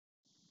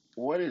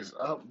What is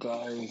up,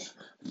 guys?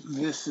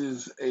 This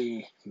is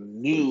a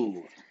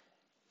new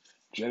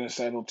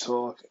genocidal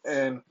talk,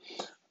 and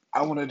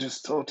I want to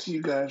just talk to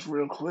you guys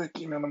real quick.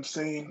 You know what I'm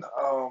saying?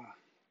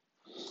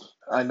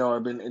 I know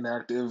I've been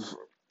inactive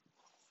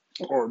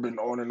or been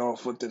on and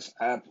off with this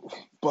app,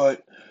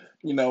 but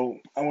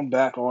I'm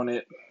back on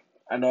it.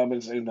 I know I've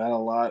been saying that a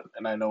lot,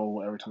 and I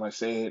know every time I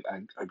say it,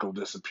 I go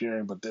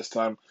disappearing, but this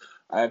time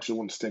I actually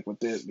want to stick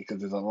with it because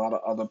there's a lot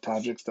of other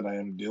projects that I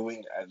am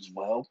doing as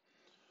well.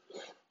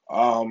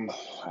 Um,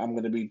 I'm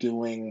going to be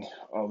doing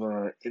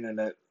other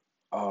internet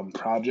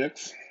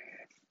projects.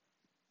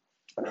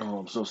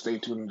 So stay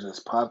tuned to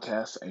this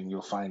podcast and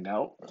you'll find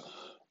out.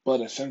 But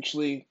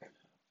essentially,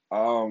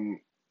 um,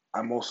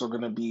 I'm also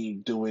going to be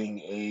doing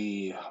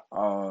a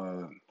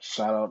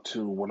shout out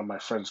to one of my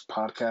friends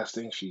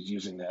podcasting. She's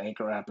using the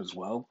Anchor app as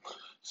well.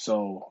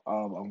 So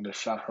I'm going to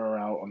shout her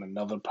out on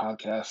another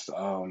podcast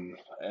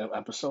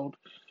episode.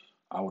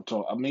 I will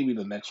talk maybe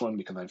the next one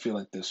because I feel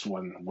like this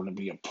one wouldn't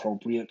be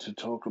appropriate to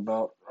talk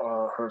about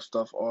her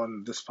stuff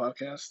on this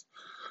podcast.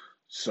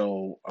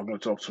 So I'm going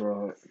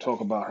to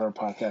talk about her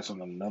podcast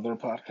on another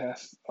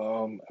podcast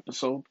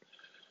episode.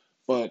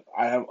 But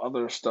I have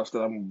other stuff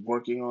that I'm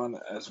working on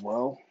as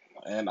well,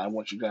 and I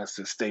want you guys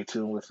to stay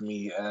tuned with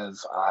me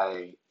as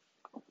I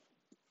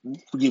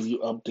give you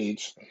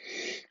updates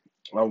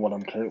on what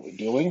I'm currently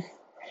doing,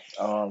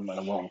 and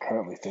what I'm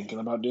currently thinking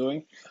about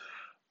doing.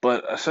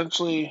 But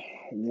essentially,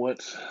 what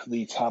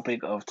the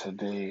topic of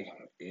today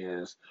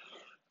is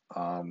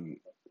um,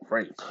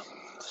 rape.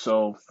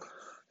 So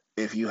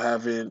if you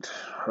haven't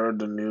heard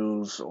the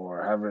news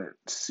or haven't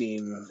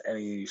seen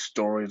any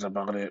stories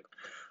about it,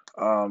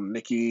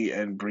 Nikki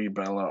and Brie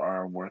Bella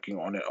are working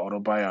on an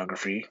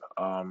autobiography.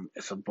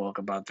 It's a book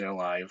about their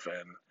life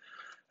and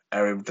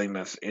everything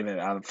that's in and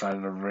outside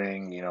of the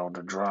ring.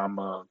 The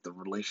drama, the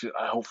relation.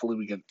 Hopefully,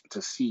 we get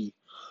to see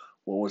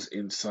what was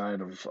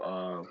inside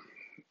of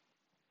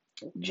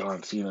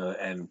John Cena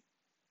and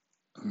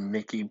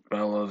Nikki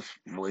Bella's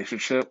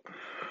relationship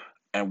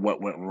and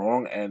what went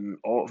wrong, and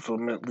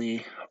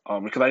ultimately,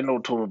 because I know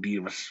Total B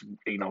was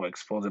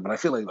exposed it, but I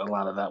feel like a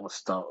lot of that was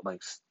stuff you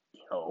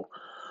know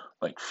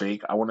like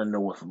fake. I want to know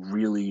what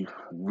really,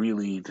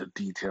 really the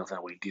details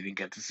that we didn't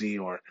get to see,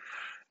 or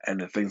and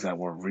the things that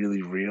were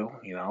really real.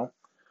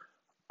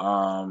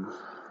 Um,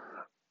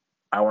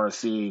 I want to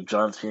see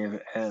John Cena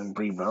and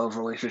Brie Bella's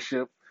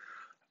relationship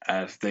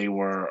as they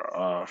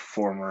were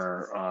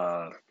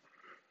former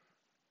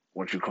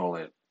what you call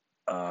it,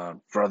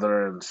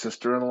 brother and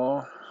sister in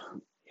law.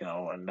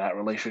 And that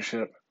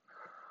relationship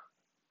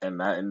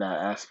and that in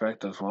that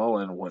aspect as well,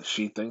 and what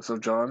she thinks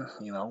of John.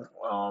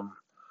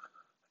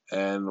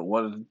 And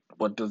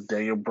what does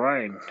Daniel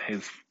Bryan,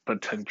 his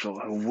potential,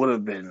 who would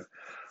have been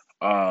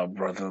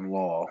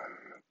brother-in-law,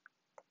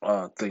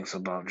 thinks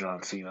about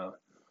John Cena.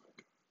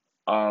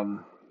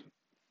 Um,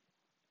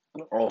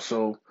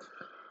 Also,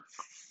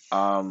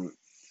 um,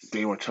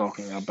 they were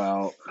talking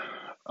about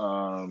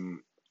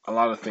um, a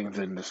lot of things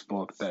in this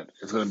book that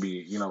is going to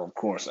be, of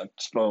course,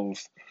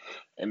 exposed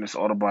in this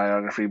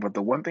autobiography. But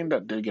the one thing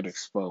that did get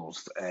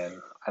exposed,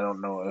 and I don't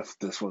know if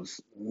this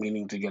was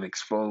meaning to get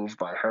exposed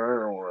by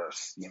her or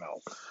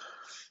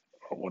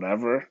or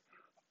whatever.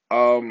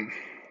 Um,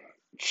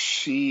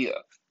 she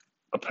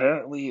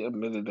apparently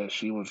admitted that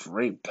she was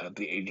raped at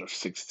the age of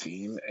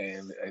 16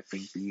 and I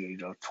think the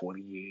age of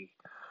 28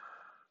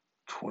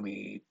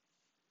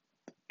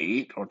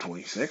 or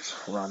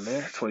 26, around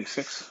there,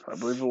 26, I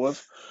believe it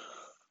was.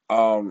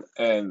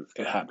 And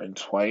it happened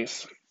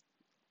twice.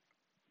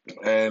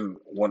 And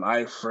when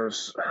I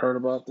first heard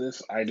about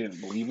this, I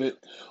didn't believe it,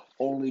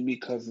 only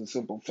because of the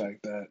simple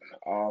fact that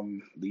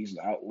these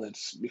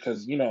outlets,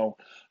 because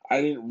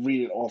I didn't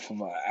read it off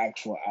of an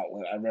actual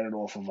outlet. I read it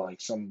off of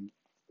like some,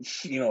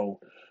 you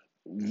know,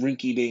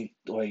 rinky dink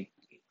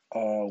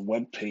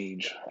web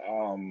page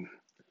on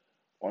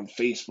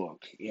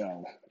Facebook,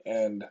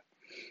 and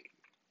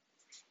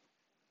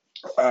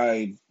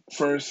I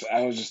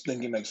was just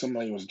thinking like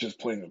somebody was just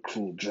playing a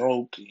cruel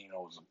joke, it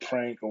was a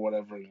prank or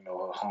whatever,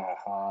 ha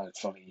ha, it's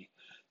funny,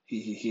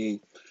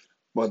 he.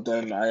 But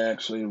then I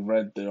actually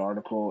read the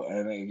article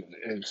and it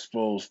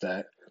exposed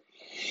that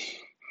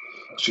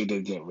she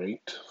did get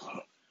raped.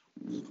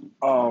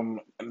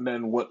 And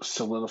then what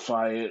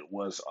solidified it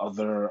was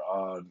other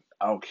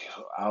out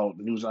out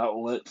news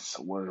outlets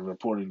were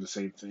reporting the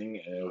same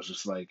thing, and it was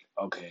just like,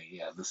 okay,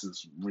 yeah, this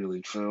is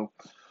really true.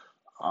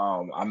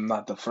 I'm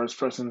not the first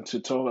person to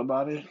talk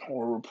about it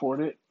or report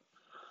it.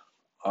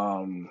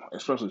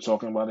 Especially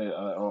talking about it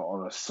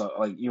on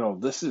like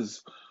this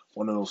is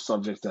one of those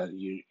subjects that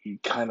you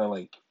kind of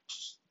like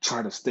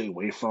try to stay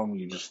away from.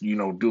 You just do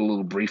a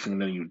little briefing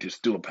and then you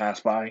just do a pass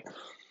by.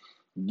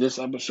 This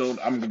episode,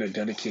 I'm gonna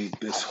dedicate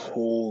this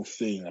whole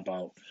thing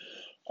about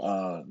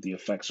the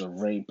effects of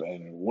rape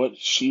and what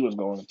she was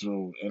going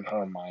through in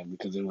her mind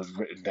because it was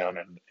written down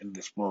in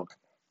this book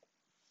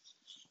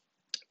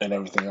and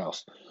everything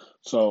else.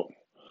 So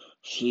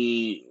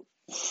she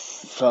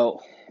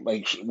felt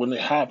like when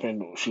it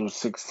happened, she was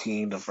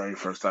 16 the very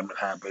first time it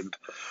happened,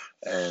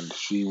 and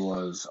she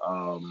was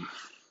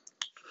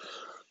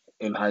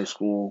in high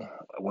school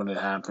when it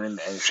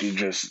happened, and she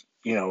just,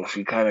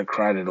 she kind of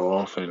cried it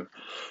off, and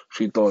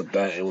she thought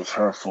that it was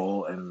her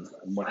fault, and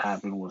what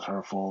happened was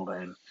her fault,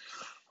 and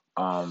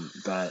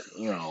that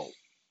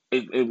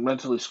it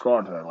mentally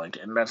scarred her, like,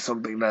 and that's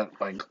something that,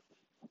 like,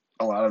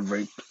 a lot of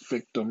rape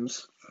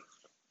victims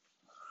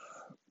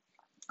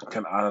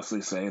can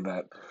honestly say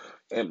that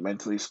it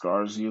mentally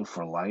scars you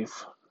for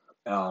life.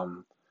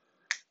 Um,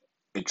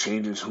 it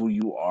changes who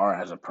you are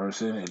as a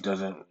person. It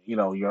doesn't,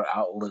 your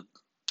outlook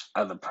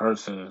as a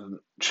person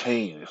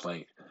change.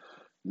 Like,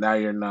 now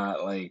you're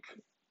not like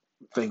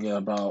thinking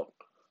about,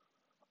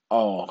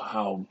 oh,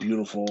 how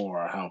beautiful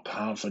or how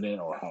confident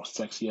or how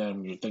sexy I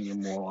am. You're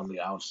thinking more on the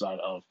outside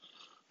of,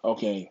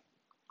 okay,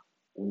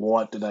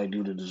 what did I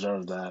do to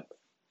deserve that?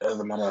 As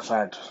a matter of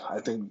fact,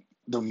 I think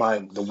the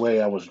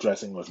way I was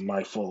dressing was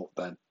my fault.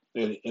 That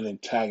it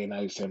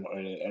antagonized him,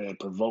 and it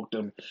provoked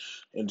him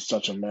in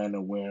such a manner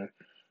where,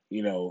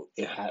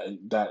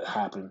 that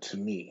happened to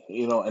me.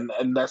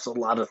 And that's a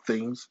lot of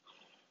things,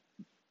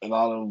 a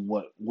lot of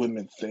what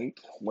women think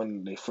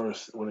when it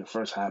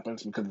first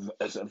happens, because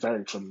it's a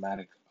very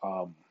traumatic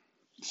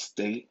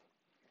state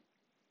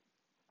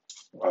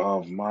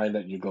of mind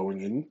that you're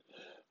going in,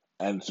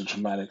 and it's a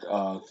traumatic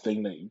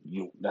thing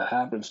that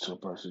happens to a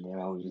person.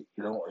 You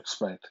don't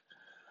expect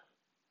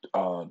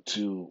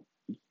to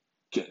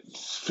get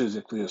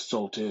physically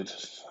assaulted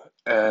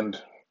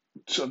and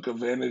took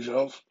advantage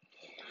of,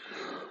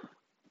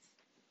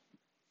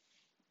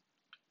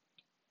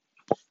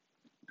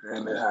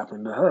 and it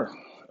happened to her.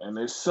 And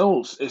it's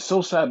so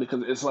sad,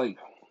 because it's like,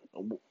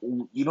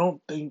 you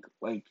don't think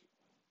like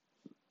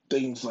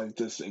things like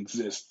this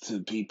exist to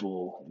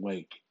people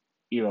like,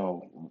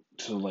 to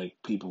like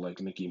people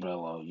like Nikki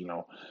Bella,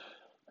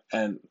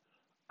 and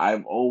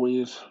I've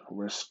always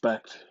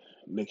respect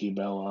Nikki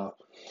Bella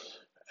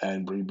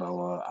and Brie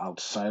Bella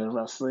outside of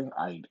wrestling.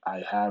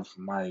 I have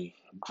my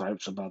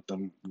gripes about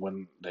them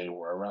when they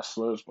were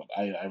wrestlers, but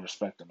I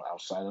respect them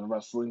outside of the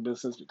wrestling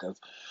business, because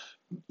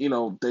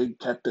they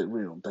kept it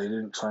real. They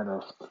didn't try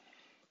to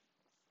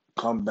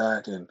come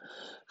back and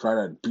try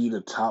to be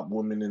the top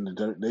woman in the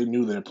dirt. They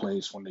knew their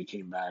place when they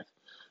came back.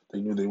 They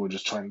knew they were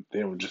just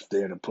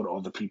there to put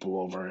all the people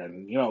over,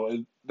 and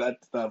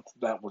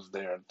that was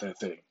their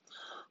thing.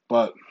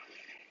 But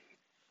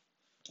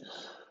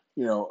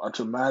a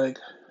traumatic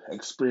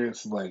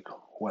experience like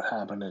what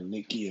happened to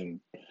Nikki,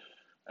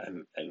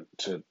 and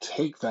to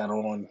take that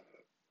on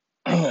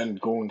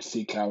and go and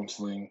seek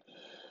counseling,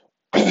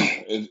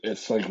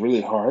 it's like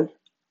really hard,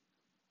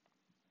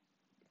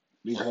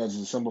 because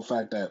the simple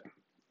fact that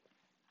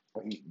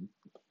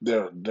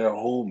their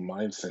whole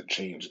mindset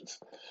changes.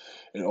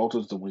 It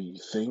alters the way you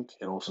think.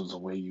 It alters the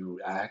way you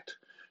act.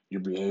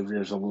 Your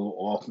behavior is a little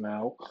off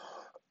now,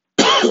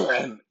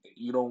 and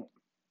you don't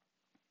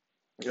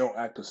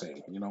act the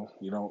same. You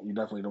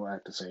definitely don't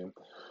act the same.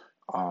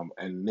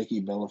 And Nikki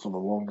Bella, for the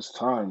longest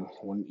time,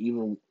 when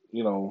even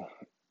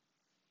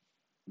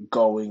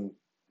going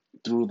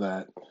through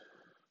that,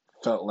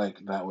 felt like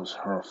that was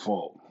her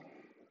fault.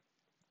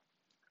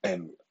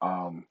 And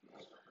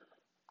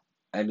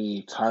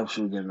any time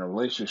she would get in a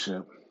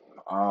relationship,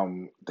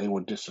 they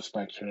would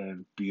disrespect her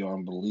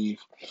beyond belief,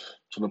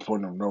 to the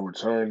point of no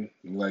return.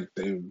 Like,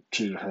 they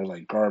treated her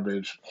like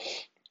garbage,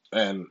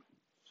 and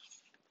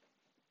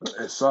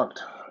it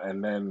sucked.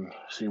 And then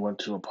she went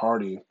to a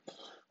party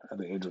at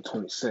the age of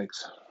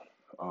 26,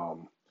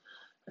 um,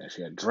 and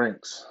she had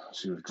drinks.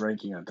 She was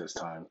drinking at this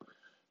time,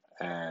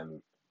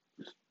 and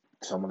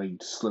somebody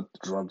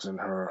slipped drugs in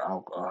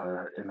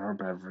her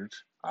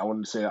beverage. I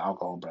wouldn't say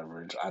alcohol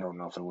beverage. I don't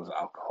know if it was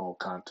alcohol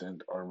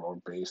content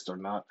or based or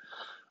not.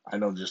 I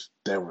know just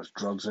there was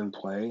drugs in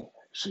play.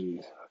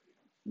 She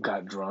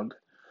got drugged,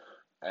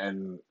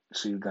 and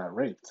she got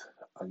raped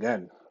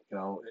again.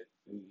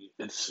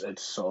 It's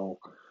so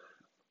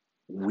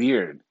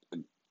weird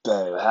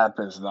that it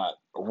happens not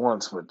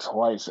once but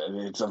twice,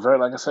 and it's a very,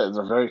 like I said, it's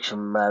a very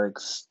traumatic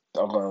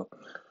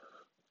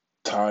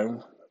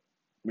time,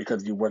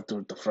 because you went through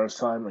it the first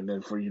time, and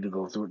then for you to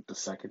go through it the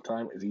second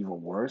time is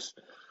even worse.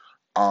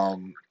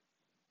 Um,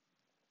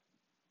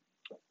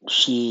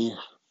 she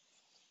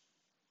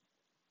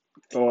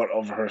thought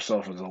of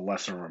herself as a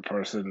lesser of a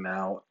person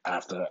now,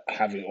 after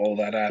having all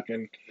that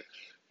happen.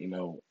 You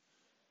know,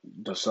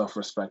 the self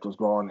respect was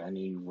gone.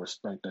 Any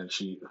respect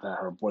that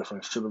her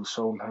boyfriend should have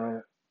shown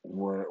her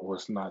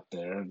was not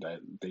there. That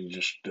they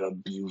just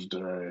abused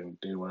her and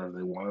did whatever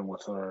they wanted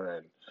with her,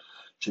 and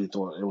she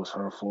thought it was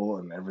her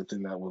fault, and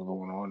everything that was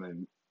going on,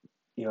 and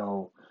you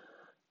know,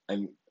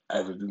 and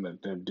everything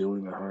that they're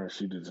doing to her,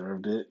 she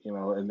deserved it.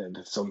 And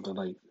it's something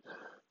like,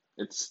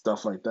 it's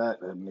stuff like that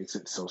that makes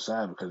it so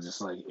sad, because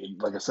it's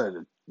like I said,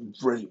 it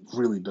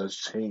really does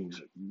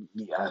change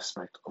the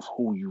aspect of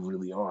who you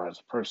really are as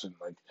a person.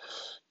 Like,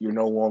 you're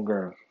no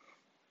longer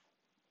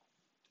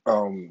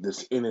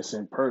this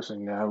innocent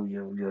person. Now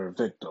you're a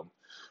victim,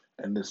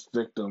 and this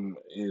victim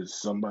is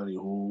somebody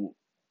who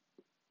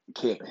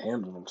can't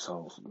handle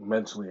themselves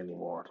mentally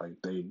anymore.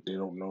 Like, they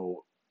don't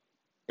know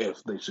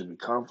if they should be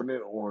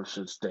confident or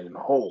should stay in the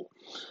hole.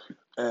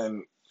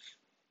 And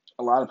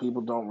a lot of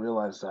people don't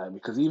realize that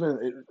because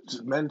even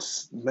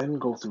men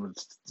go through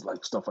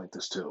like stuff like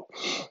this too.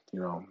 You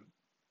know,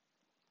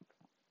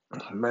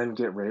 men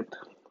get raped,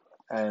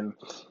 and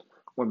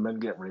when men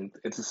get raped,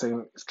 it's the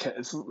same.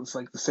 It's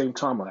like the same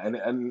trauma,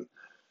 and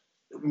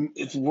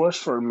it's worse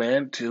for a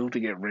man too to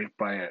get raped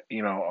by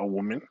a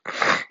woman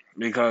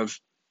because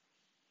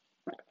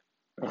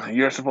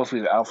you're supposed to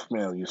be the alpha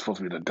male. You're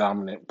supposed to be the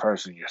dominant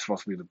person. You're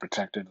supposed to be the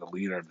protector, the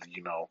leader,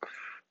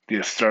 the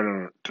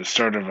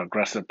assertive,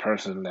 aggressive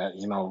person that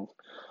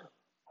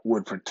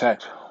would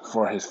protect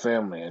for his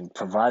family and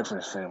provide for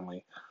his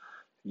family.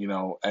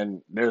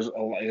 And there's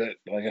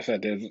like I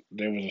said,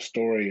 there was a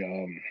story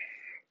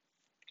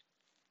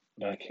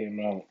that came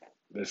out.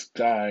 This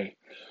guy,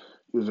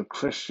 he was a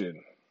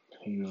Christian.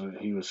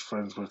 He was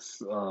friends with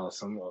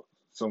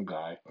some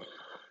guy,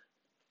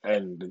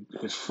 and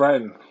his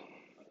friend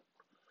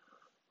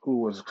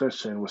who was a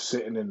Christian was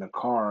sitting in the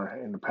car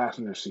in the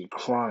passenger seat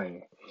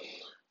crying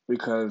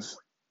because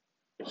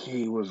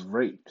he was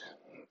raped.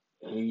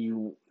 He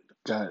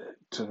got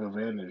took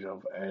advantage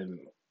of and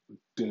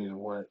did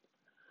what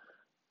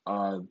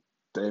uh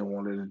they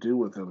wanted to do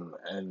with him,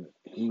 and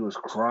he was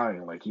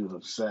crying like he was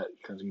upset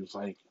because he was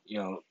like,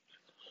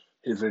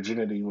 his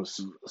virginity was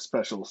a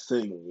special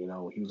thing.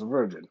 He was a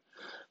virgin,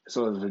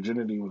 so his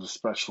virginity was a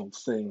special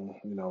thing,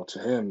 to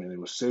him, and it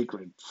was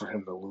sacred for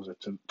him to lose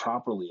it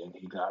properly. And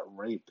he got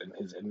raped, and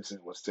his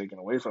innocence was taken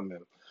away from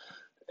him,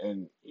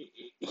 and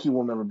he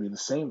will never be the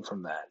same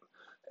from that.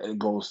 And it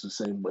goes the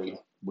same way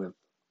with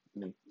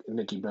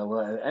Nikki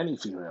Bella and any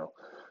female.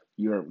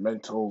 Your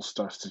mental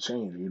starts to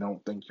change. You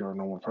don't think you're a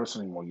normal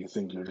person anymore. You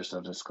think you're just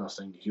a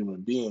disgusting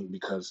human being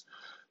because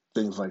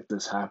things like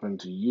this happen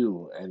to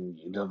you and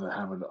it doesn't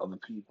happen to other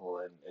people.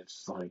 And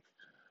it's like,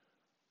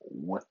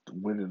 where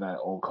did that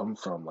all come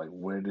from? Like,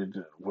 where did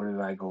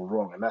I go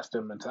wrong? And that's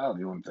their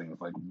mentality on things.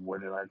 Like, where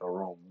did I go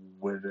wrong?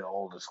 Where did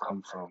all this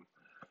come from?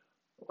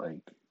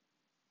 Like,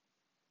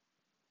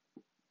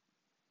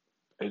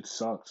 it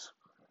sucks.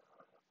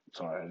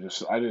 Sorry,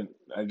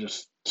 I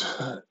just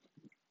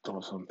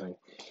thought something,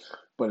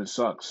 but it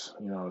sucks.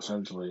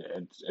 Essentially,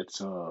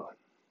 it's a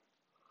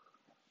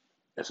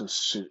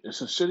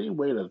shitty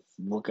way to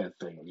look at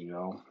things.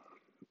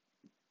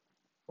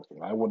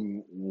 I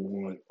wouldn't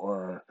want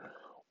or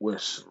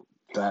wish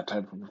that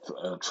type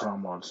of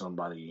trauma on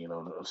somebody.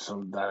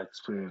 Some that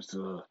experience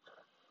to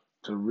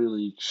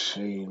really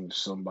change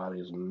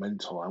somebody's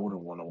mental. I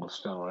wouldn't want to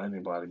wish that on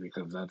anybody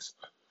because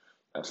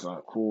that's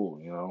not cool.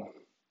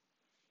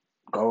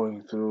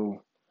 Going through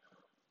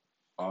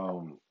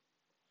um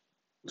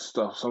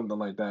something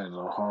like that is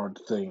a hard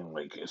thing.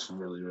 Like it's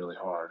really really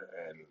hard,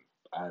 and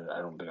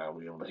I don't think I'll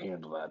be able to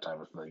handle that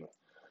type of thing.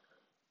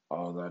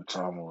 All that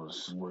trauma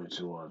was way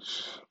too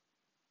much.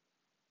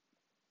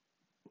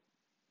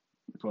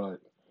 But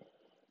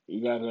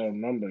you gotta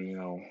remember,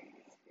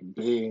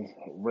 being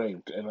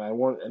raped, and I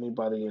want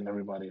anybody and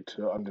everybody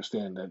to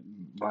understand that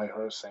by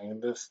her saying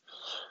this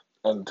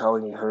and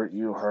telling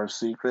her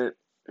secret,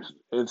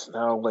 it's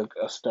now like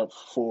a step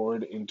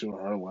forward into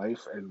her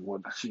life and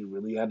what she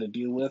really had to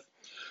deal with.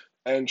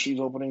 And she's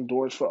opening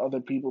doors for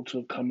other people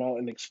to come out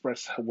and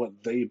express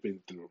what they've been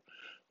through,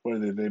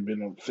 whether they've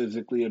been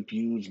physically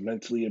abused,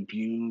 mentally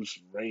abused,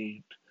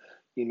 raped,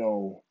 you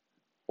know,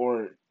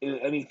 or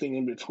anything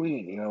in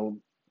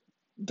between.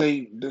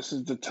 This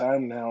is the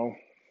time now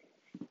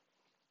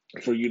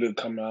for you to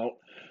come out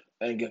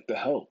and get the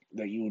help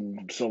that you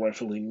so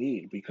rightfully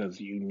need because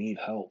you need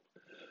help.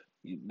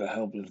 The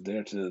help is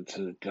there to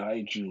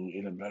guide you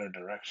in a better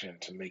direction,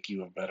 to make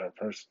you a better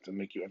person, to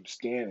make you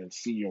understand and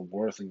see your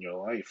worth in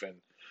your life.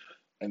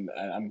 And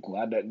I'm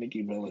glad that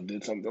Nikki Bella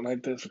did something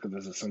like this because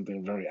this is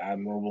something very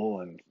admirable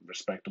and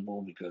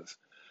respectable because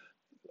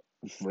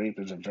rape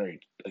is a very,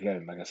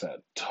 again, like I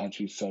said,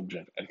 touchy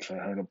subject. And for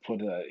her to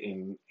put it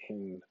in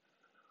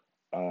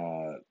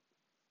uh,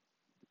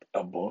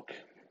 a book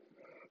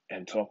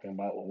and talking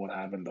about what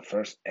happened the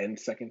first and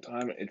second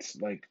time, it's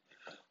like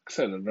I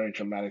said, a very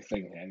traumatic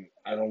thing. And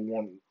I don't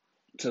want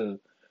to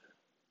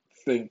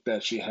think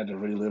that she had to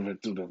relive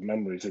it through the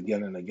memories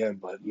again and again.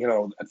 But at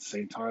the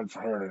same time,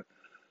 for her,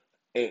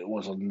 it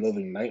was a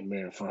living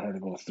nightmare for her to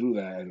go through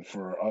that, and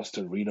for us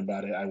to read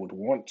about it. I would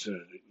want to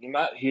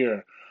not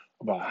hear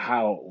about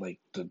how like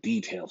the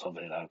details of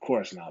it, of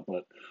course not,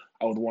 but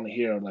I would want to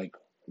hear like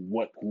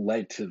what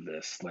led to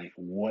this, like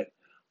what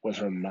was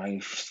her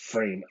mind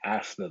frame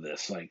after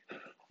this, like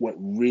what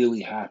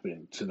really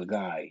happened to the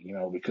guy,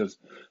 because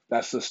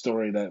that's the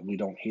story that we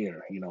don't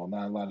hear.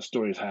 Not a lot of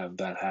stories have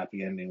that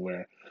happy ending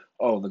where,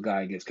 oh, the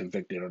guy gets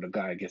convicted or the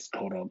guy gets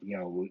caught up,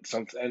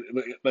 something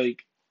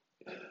like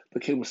the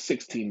kid was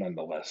 16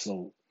 nonetheless.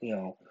 So,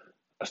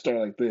 a story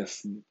like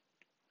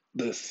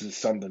this is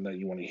something that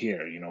you want to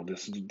hear.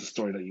 This is the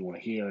story that you want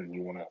to hear and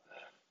you want to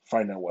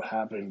find out what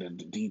happened and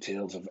the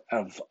details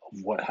of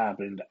what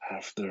happened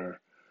after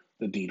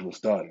the deed was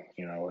done,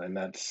 and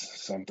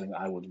that's something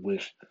I would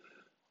wish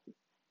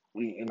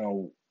we,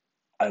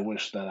 I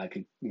wish that I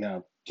could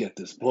now get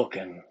this book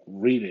and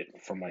read it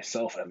for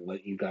myself and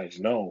let you guys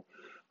know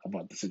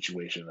about the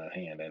situation at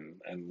hand,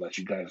 and let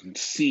you guys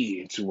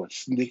see into what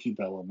Nikki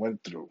Bella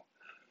went through.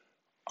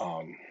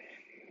 Um,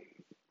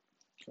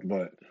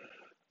 but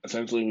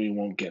essentially, we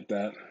won't get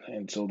that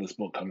until this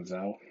book comes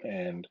out,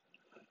 and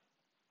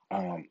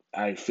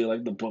I feel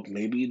like the book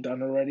may be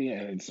done already,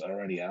 and it's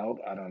already out.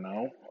 I don't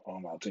know.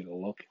 I'll take a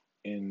look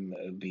in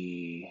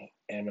the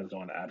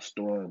Amazon App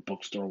Store, or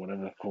bookstore,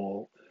 whatever it's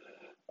called.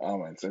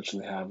 And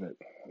essentially have it,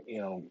 you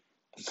know,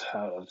 just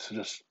how to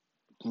just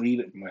read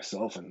it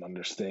myself and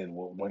understand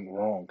what went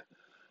wrong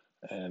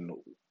and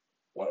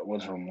what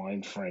was her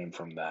mind frame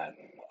from that.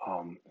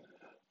 Um,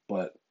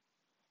 but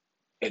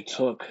it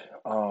took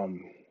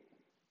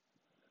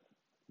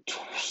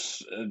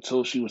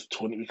until she was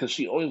 20 because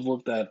she always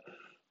looked at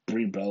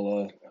Brie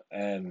Bella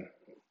and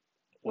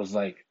was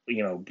like,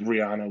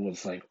 Brianna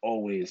was like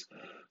always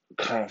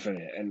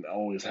confident and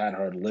always had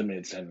her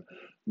limits and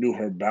knew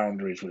her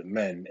boundaries with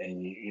men.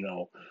 And,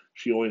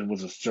 she always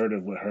was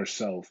assertive with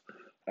herself.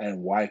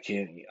 And why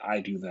can't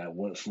I do that?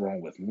 What's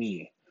wrong with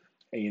me?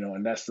 And,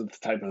 and that's the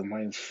type of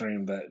mind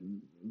frame that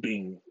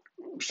being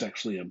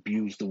sexually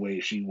abused the way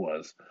she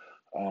was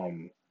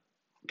um,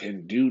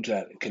 can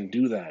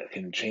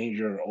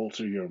change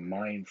alter your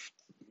mind,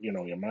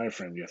 your mind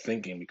frame, your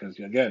thinking, because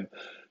again,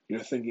 you're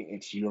thinking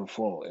it's your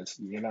fault.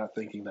 You're not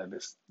thinking that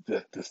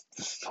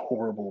this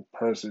horrible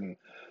person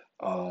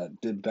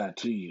did that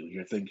to you.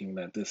 You're thinking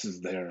that this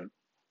is their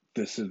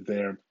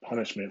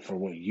punishment for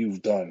what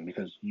you've done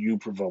because you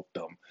provoked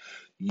them.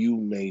 You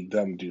made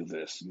them do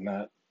this,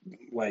 not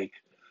like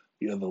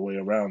the other way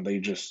around. They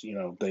just,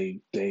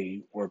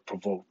 they were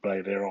provoked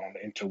by their own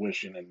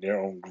intuition and their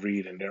own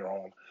greed and their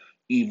own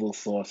evil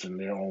thoughts and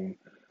their own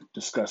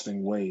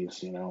disgusting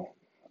ways.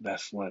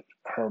 That's what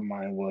her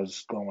mind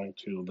was going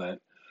to. That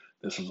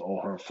this was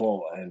all her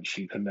fault, and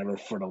she could never,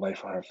 for the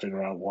life of her,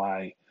 figure out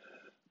why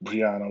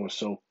Brianna was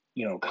so,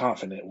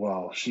 confident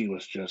while she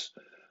was just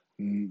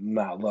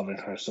not loving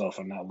herself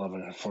and not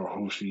loving her for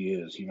who she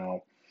is.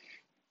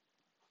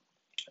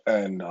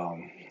 And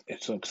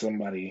it took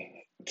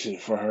somebody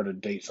for her to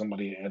date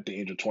somebody at the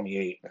age of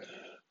 28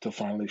 to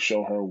finally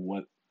show her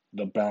what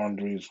the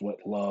boundaries,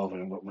 what love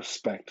and what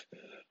respect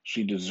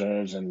she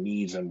deserves and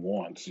needs and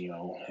wants.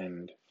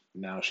 And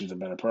now she's a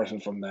better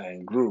person from that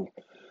and grew.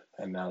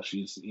 And now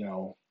she's,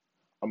 a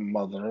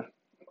mother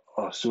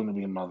or soon to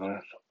be a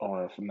mother,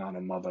 or if not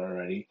a mother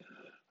already,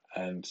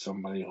 and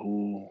somebody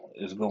who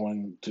is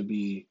going to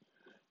be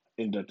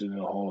inducted in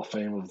the Hall of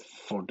Fame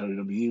for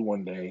WWE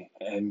one day,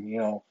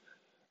 and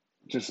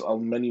just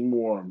many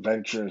more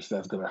ventures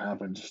that's gonna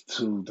happen just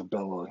to the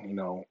Bella,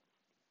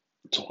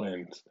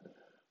 twins.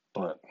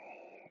 But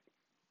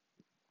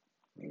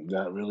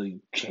that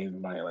really changed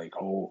my like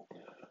whole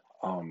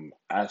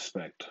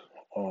aspect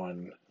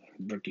on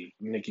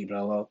Nikki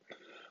Bella,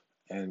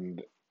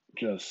 and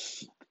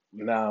just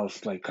now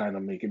it's like kind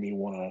of making me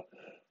want to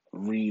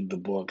read the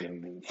book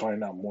and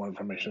find out more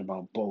information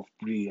about both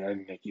Brie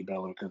and Nikki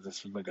Bella because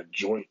this was like a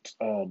joint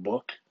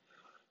book.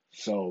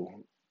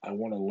 So I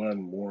want to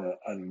learn more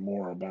and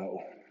more about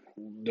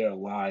their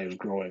lives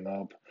growing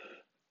up,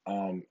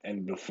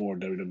 and before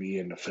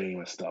WWE and the fame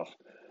and stuff.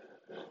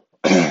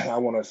 I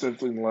want to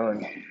essentially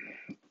learn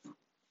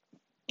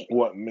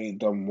what made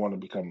them want to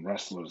become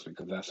wrestlers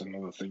because that's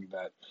another thing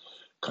that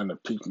kind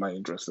of piqued my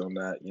interest on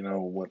that.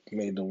 What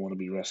made them want to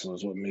be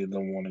wrestlers, what made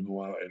them want to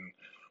go out and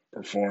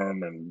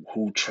perform, and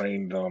who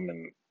trained them,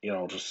 and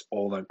just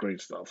all that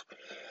great stuff.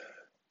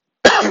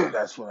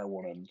 That's what I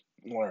want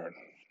to learn.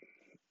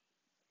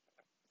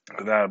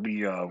 That'd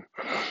be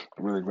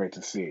really great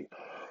to see.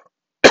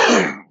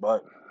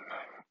 But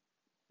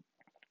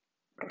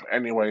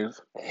anyways,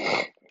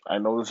 I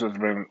know this has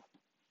been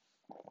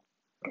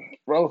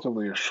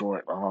relatively a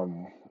short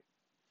um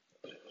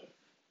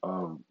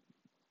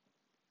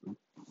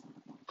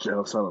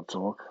jail cell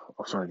talk.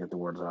 I'm trying to get the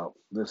words out.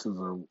 This is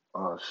a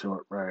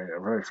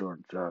very short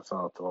jail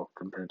cell talk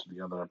compared to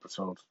the other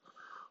episodes.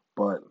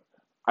 But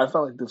I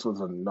felt like this was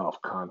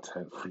enough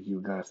content for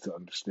you guys to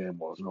understand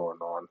what was going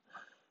on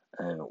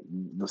and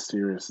the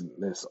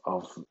seriousness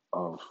of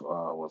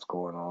what's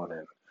going on,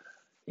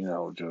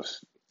 and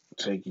just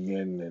taking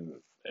in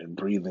and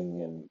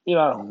breathing,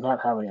 and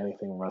not having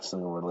anything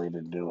wrestling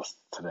related news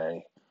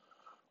today.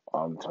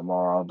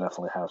 Tomorrow I'll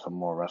definitely have some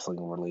more wrestling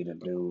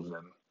related news,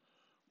 and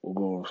we'll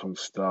go over some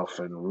stuff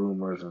and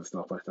rumors and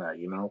stuff like that.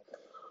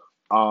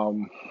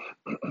 Um,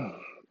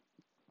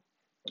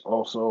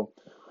 also,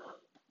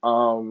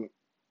 um,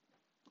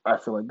 I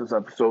feel like this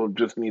episode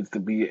just needs to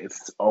be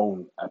its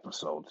own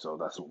episode, so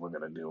that's what we're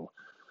gonna do.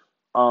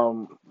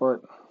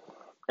 But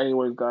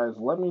anyways, guys,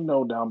 let me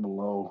know down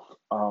below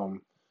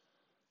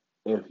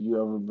if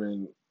you ever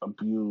been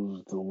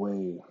abused the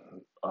way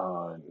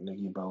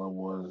Nikki Bella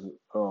was.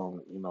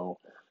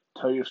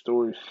 Tell your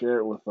story, share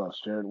it with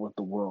us, share it with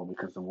the world,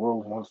 because the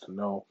world wants to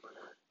know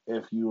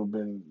if you have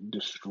been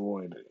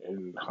destroyed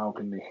and how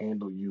can they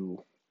handle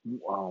you,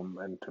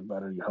 and to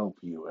better help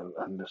you and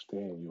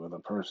understand you as a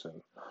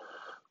person.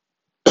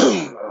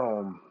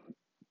 um,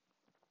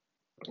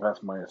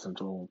 that's my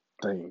essential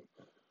thing.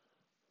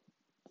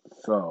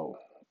 So,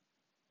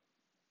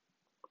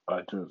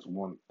 I just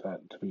want that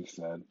to be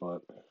said.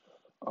 But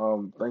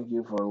thank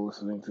you for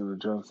listening to the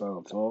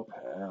Genocidal Talk.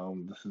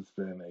 This has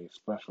been a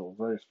special,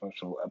 very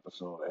special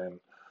episode, and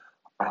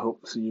I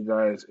hope to see you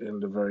guys in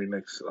the very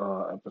next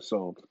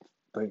episode.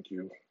 Thank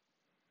you.